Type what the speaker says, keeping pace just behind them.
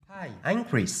Hi, I'm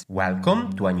Chris.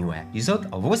 Welcome to a new episode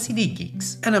of OCD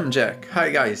Geeks. And I'm Jack. Hi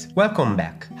guys. Welcome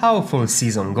back. How full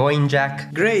season going,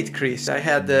 Jack? Great, Chris. I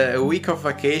had a week of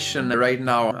vacation. Right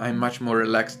now I'm much more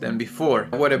relaxed than before.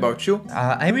 What about you?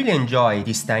 I really enjoy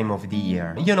this time of the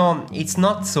year. You know, it's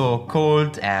not so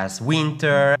cold as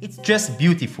winter. It's just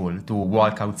beautiful to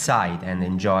walk outside and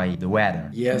enjoy the weather.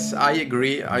 Yes, I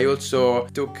agree. I also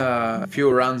took a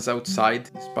few runs outside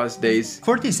these past days.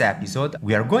 For this episode,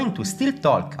 we are going to still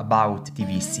talk about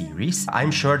TV series.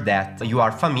 I'm sure that you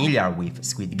are familiar with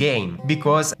Squid Game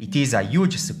because it is a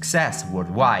huge success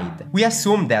worldwide. We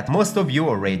assume that most of you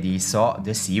already saw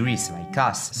the series like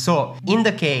us. So, in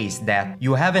the case that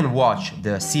you haven't watched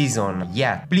the season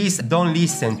yet, please don't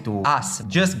listen to us.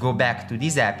 Just go back to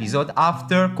this episode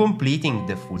after completing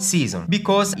the full season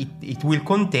because it will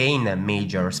contain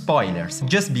major spoilers.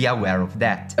 Just be aware of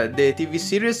that. The TV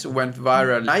series went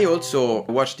viral. I also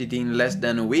watched it in less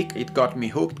than a week. It got me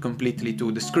hooked completely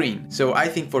to the screen. So I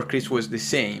think for Chris was the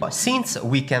same. Since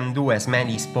we can do as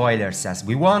many spoilers as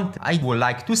we want, I would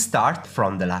like to start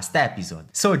from the last episode.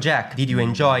 So Jack, did you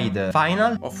enjoy the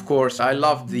final? Of course, I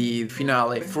loved the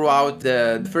finale. Throughout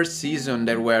the first season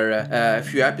there were a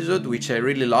few episodes which I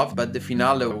really loved, but the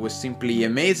finale was simply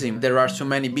amazing. There are so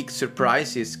many big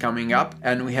surprises coming up,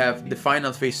 and we have the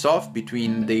final face-off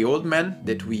between the old man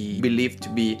that we believed to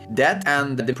be dead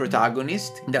and the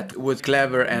protagonist that was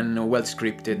clever and well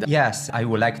scripted. Yes, I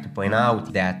would like to point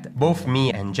out that both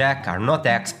me and Jack are not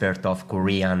experts of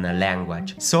Korean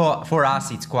language. So for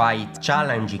us it's quite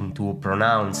challenging to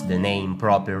pronounce the name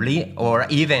properly or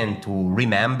even to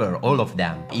remember all of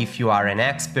them. If you are an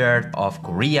expert of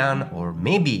Korean or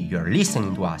maybe you're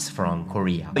listening to us from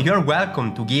Korea, you're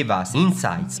welcome to give us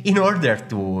insights in order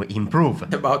to improve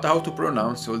about how to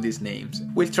pronounce all these names.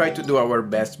 We'll try to do our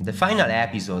best. The final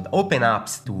episode opens up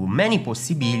to many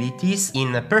possibilities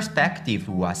in perspective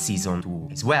to a season 2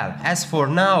 as well. As for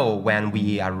now, when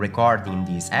we are recording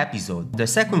this episode, the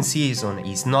second season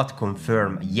is not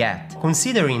confirmed yet.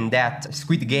 Considering that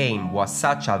Squid Game was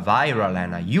such a viral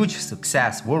and a huge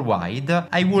success worldwide,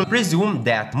 I will presume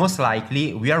that most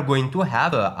likely we are going to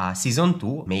have a season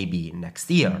 2 maybe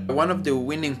next year. One of the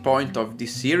winning points of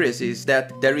this series is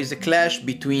that there is a clash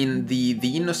between the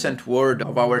innocent world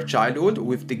of our childhood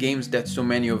with the games that so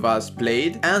many of us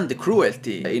played and the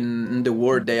cruelty in the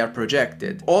world they are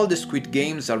projected. All the Squid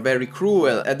Games are very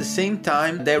cruel. At the same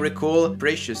time, they recall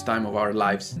precious time of our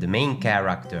lives. The main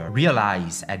character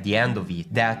realizes at the end of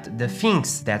it that the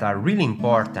things that are really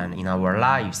important in our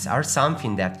lives are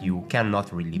something that you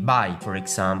cannot really buy. For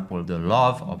example, the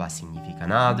love of a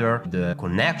significant other, the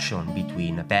connection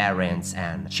between parents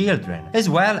and children, as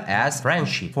well as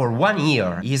friendship. For 1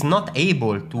 year, he is not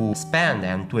able to spend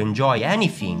and to enjoy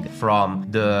anything from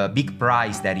the big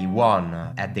prize that he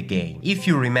won at the game. If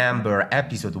you remember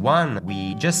episode 1,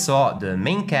 we just saw the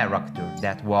main character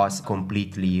that was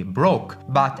completely broke,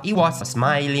 but he was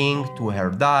smiling to her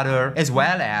daughter as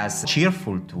well as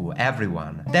cheerful to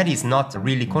everyone. That is not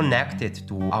really connected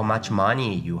to how much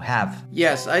money you have.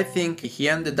 Yes, I think he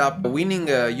ended up winning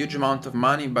a huge amount of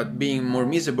money but being more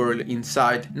miserable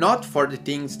inside, not for the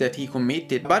things that he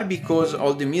committed, but because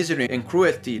all the misery and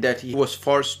cruelty that he was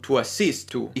forced to assist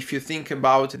to. If you think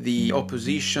about the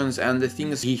oppositions and the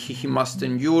things he must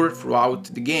endure throughout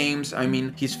the games, I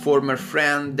mean, his former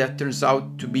friend that turns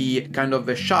out to be kind of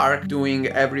a shark doing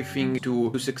everything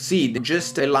to succeed,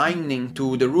 just aligning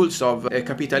to the rules of a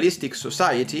capitalistic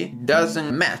society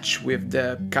doesn't match with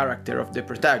the character of the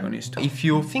protagonist. If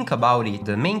you think about it,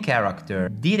 the main character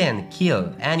didn't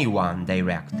kill anyone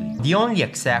directly. The only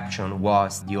exception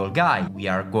was the old guy. We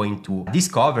are going to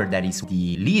discover that is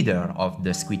the leader of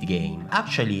the Squid Game.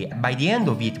 Actually, by the end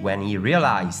of it, when he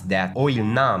realized that Oil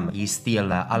Nam is still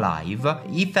alive,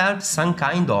 he felt some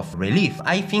kind of relief.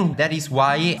 I think that is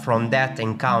why from that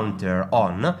encounter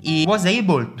on, he was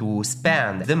able to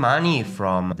spend the money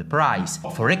from the prize.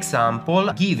 For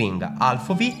example, giving half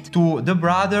of it to the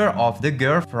brother of the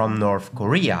girl from North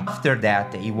Korea. After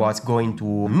that, he was going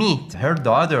to meet her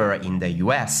daughter in the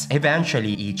US.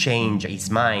 Eventually, he changed his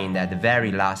mind at the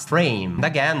very last frame.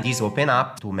 Again, this opened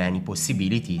up to many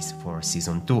possibilities for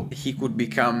season 2. He could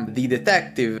become the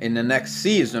detective in the next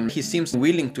season. He seems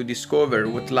willing to discover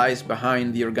what lies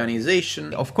behind the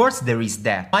organization. Of course, there is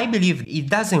that. I believe it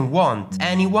doesn't want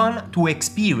anyone to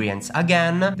experience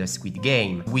again the Squid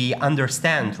Game. We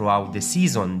understand throughout the series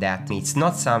season that it's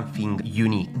not something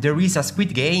unique. There is a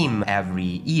Squid Game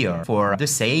every year for the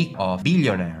sake of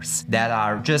billionaires that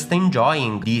are just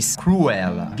enjoying this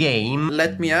cruel game.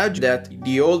 Let me add that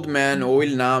the old man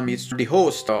Oil Nam is the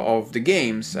host of the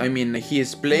games. I mean, he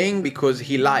is playing because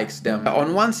he likes them.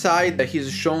 On one side,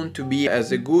 he's shown to be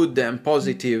as a good and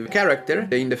positive character.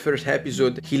 In the first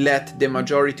episode, he let the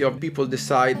majority of people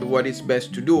decide what is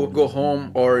best to do, go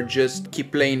home or just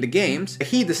keep playing the games.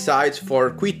 He decides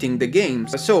for quitting the games.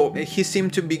 So he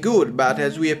seemed to be good, but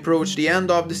as we approach the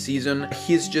end of the season,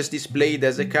 he's just displayed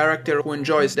as a character who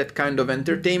enjoys that kind of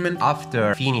entertainment.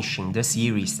 After finishing the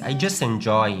series, I just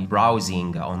enjoy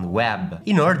browsing on the web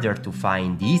in order to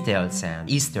find details and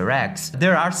Easter eggs.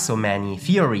 There are so many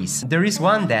theories. There is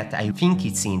one that I think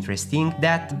it's interesting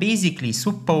that basically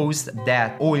supposed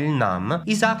that Oil Nam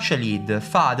is actually the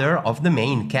father of the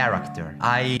main character.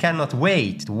 I cannot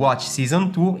wait to watch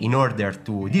season 2 in order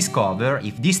to discover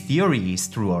if this theory is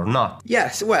true or not.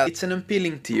 Yes, well, it's an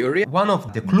appealing theory. One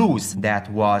of the clues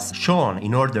that was shown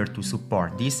in order to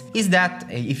support this is that,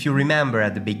 if you remember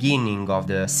at the beginning of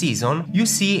the season, you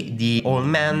see the old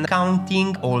man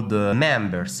counting all the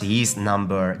members. He is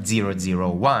number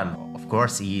 001. Of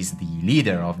course, he is the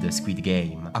leader of the Squid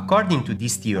Game. According to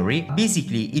this theory,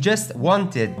 basically he just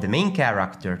wanted the main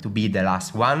character to be the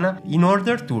last one in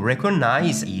order to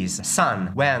recognize his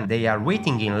son when they are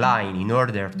waiting in line in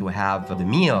order to have the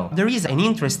meal. There is an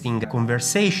interesting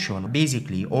conversation.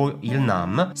 Basically, Oil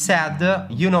Nam said,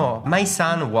 you know, my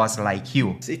son was like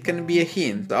you. It can be a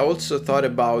hint. I also thought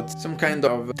about some kind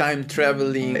of time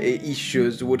traveling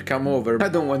issues would come over. I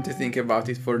don't want to think about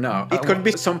it for now. It could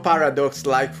be some paradox,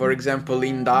 like for example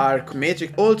in Dark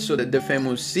Magic, also the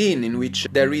famous scene in which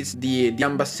there is the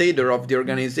ambassador of the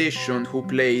organization who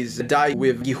plays Die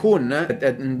with Gi-hun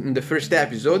in the first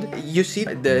episode. You see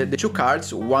the two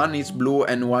cards, one is blue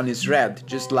and one is red,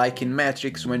 just like in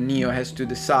Matrix when Neo has to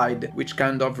decide which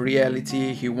kind of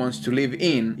reality he wants to live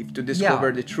in, if to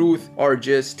discover the truth or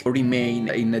just remain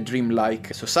in a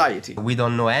dreamlike society. We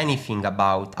don't know anything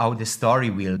about how the story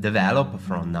will develop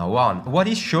from now on. What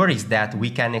is sure is that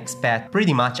we can expect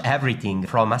pretty much everything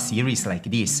from a series like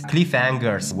this.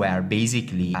 Cliffhangers were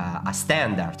basically a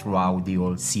standard throughout the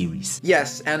whole series.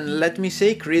 Yes, and let me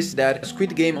say, Chris, that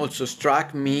Squid Game also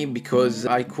struck me because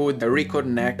I could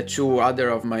reconnect to other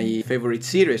of my favorite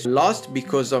series. Lost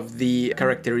because of the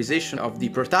characterization of the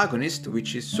protagonist,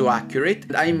 which is so accurate.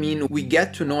 I mean, we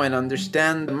get to know and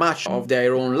understand much of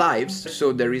their own lives.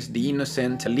 So there is the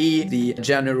innocent Lee, the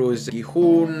generous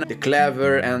Gi-hun, the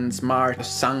clever and smart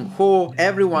Sang-ho.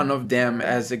 Every one of them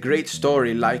has a great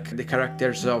story, like the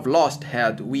characters of Lost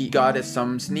had. We got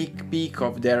some sneak peek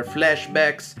of their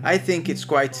flashbacks. I think it's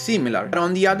quite similar. But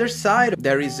on the other side,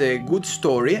 there is a good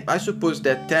story. I suppose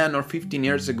that 10 or 15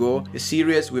 years ago, a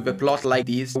series with a plot like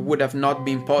this would have not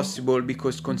been possible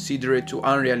because considered too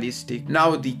unrealistic.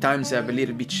 Now the times have a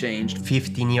little bit changed.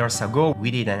 15 years ago, we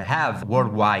didn't have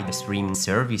worldwide streaming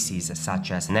services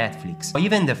such as Netflix.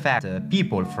 Even the fact that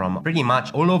people from pretty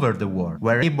much all over the world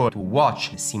were able to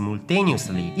watch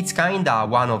simultaneously, it's kinda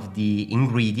one of the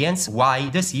ingredients why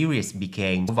the series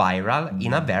became viral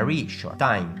in a very short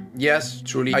time. Yes,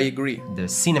 truly, I agree. The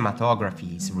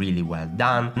cinematography is really well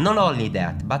done. Not only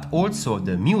that, but also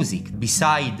the music.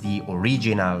 Beside the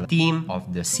original theme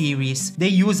of the series, they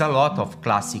use a lot of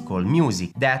classical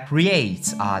music that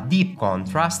creates a deep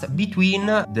contrast between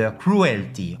the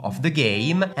cruelty of the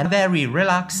game and very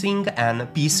relaxing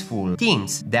and peaceful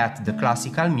themes that the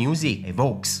classical music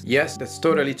evokes. Yes, that's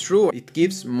totally true. It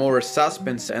gives more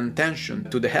suspense and tension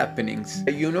to the happenings.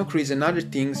 You know, Chris, another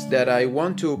thing that I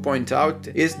want to point out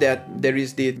is that there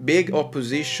is the big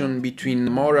opposition between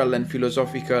moral and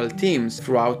philosophical themes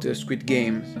throughout the Squid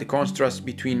Game. The contrast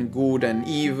between good and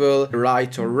evil,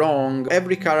 right or wrong.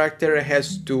 Every character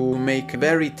has to make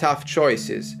very tough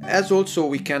choices. As also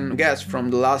we can guess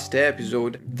from the last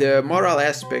episode, the moral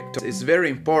aspect is very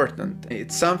important.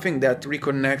 It's something that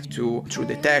reconnects to True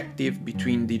Detective,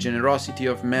 between the generosity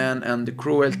of man and the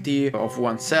cruelty of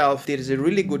oneself. There is a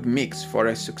really good mix for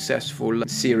a successful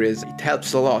series. It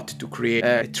helps a lot to create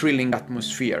a thrilling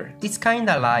atmosphere. It's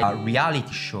kinda like a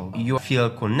reality show. You feel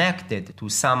connected to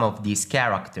some of these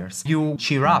characters. You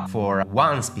cheer up for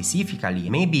one specifically.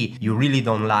 Maybe you really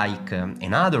don't like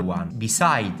another one.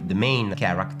 Beside the main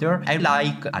character, I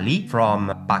like Ali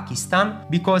from Pakistan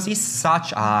because he's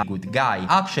such a good guy.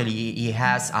 Actually, he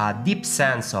has a deep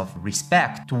sense of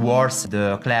respect towards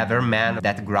the clever man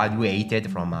that graduated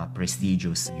from a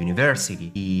prestigious university.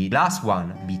 The last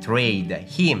one betrayed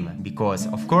him because,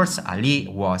 of course, Ali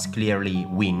was clearly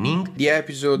winning. The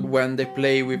episode when they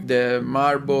play with the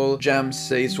marble gems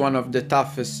is one of the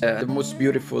toughest, the most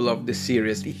beautiful of the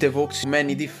series. It evokes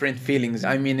many different feelings.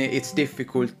 I mean, it's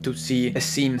difficult to see a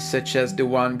scene such as the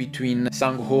one between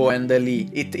Sang-ho and Ali.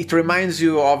 It reminds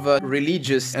you of a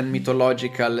religious and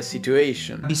mythological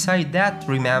situation. Beside that,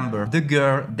 remember the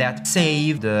girl that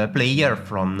saved the player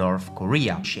from North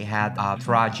Korea. She had a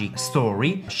tragic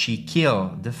story. She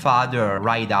killed the father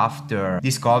right after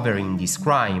discovering this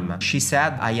crime. She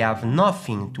said, "I have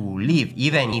nothing to live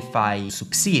even if I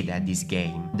succeed at this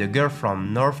game." The girl from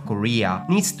North Korea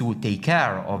needs to take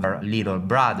care of her little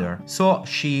brother, so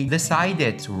she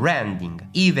decided to rending,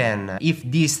 even if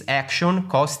this action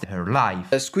cost her life.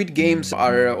 The Squid Games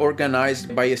are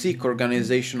organized by a Sikh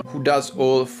organization who does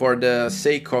all for the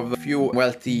sake of a few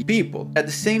wealthy people. At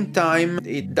the same time,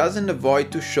 it doesn't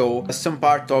avoid to show some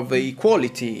part of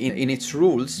equality in its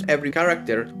rules. Every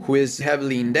character who is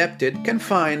heavily indebted can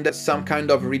find some kind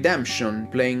of redemption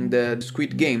playing the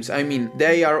Squid Games. I mean,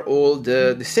 they are all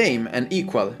the same and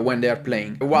equal when they are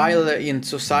playing. While in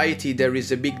society there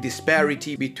is a big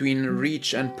disparity between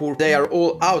rich and poor, they are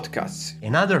all outcasts.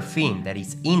 Another thing that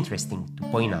is interesting to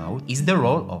point out is the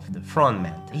role of the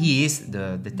frontman. He is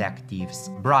the detective's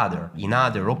brother. In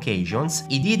other occasions,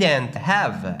 he didn't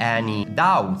have any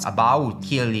doubts about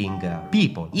killing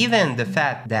people. Even the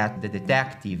fact that the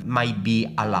detective might be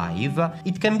alive,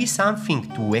 it can be something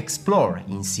to explore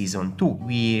in season 2.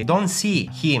 We don't see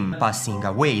him passing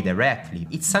away directly.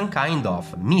 It's some kind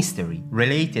of mystery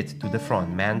related to the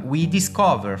frontman. We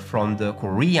discover from the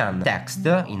Korean text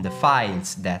in the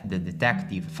files that the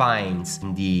detective finds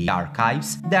in the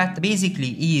archives that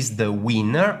basically he is the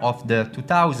winner of the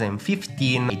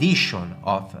 2015 edition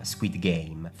of Squid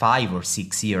Game. 5 or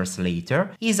 6 years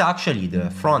later, he's actually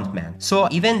the frontman. So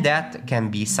even that can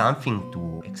be something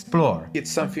to explore.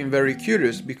 It's something very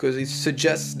curious because it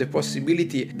suggests the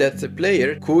possibility that the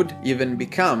player could even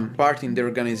become part in the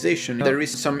organization. There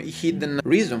is some hidden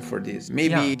reason for this.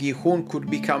 Maybe Gi-hoon could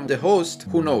become the host,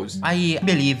 who knows? I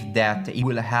believe that he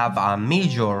will have a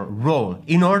major role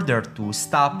in order to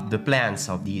stop the plans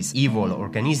of this evil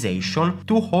organization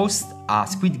to host a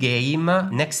Squid Game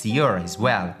next year as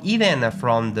well. Even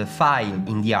from the file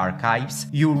in the archives,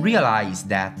 you realize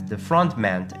that the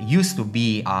frontman used to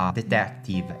be a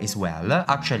detective as well.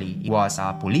 Actually, he was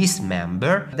a police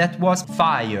member that was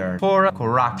fired for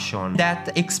corruption.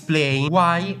 That explains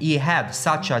why he had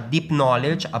such a deep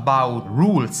knowledge about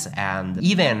rules and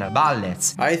even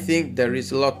ballots. I think there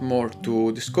is a lot more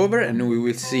to discover and we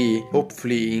will see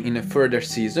hopefully in a further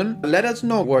season. Let us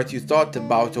know what you thought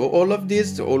about all of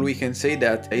this. All we can say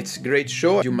that it's a great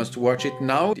show. You must watch it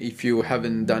now if you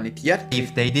haven't done it yet.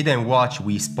 If they didn't watch,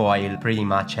 we spoil pretty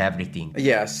much everything.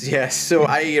 Yes. So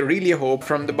I really hope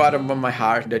from the bottom of my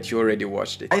heart that you already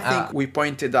watched it. I think we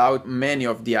pointed out many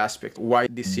of the aspects why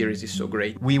this series is so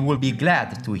great. We will be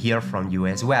glad to hear from you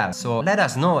as well. So let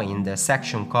us know in the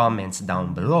section comments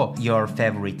down below your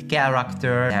favorite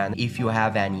character and if you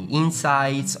have any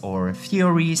insights or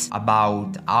theories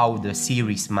about how the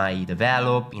series might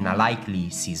develop in a likely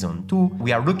season 2.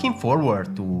 We are looking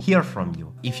forward to hear from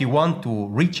you. If you want to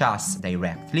reach us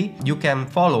directly, you can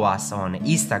follow us on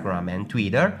Instagram and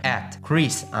Twitter at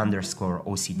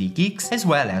Chris_OCDgeeks as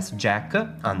well as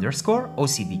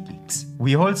Jack_OCDgeeks.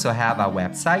 We also have a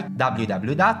website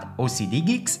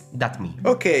www.ocdgeeks.me.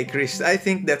 Okay, Chris, I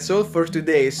think that's all for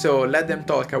today, so let them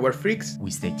talk, our freaks.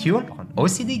 We stay tuned on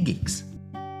OCD Geeks.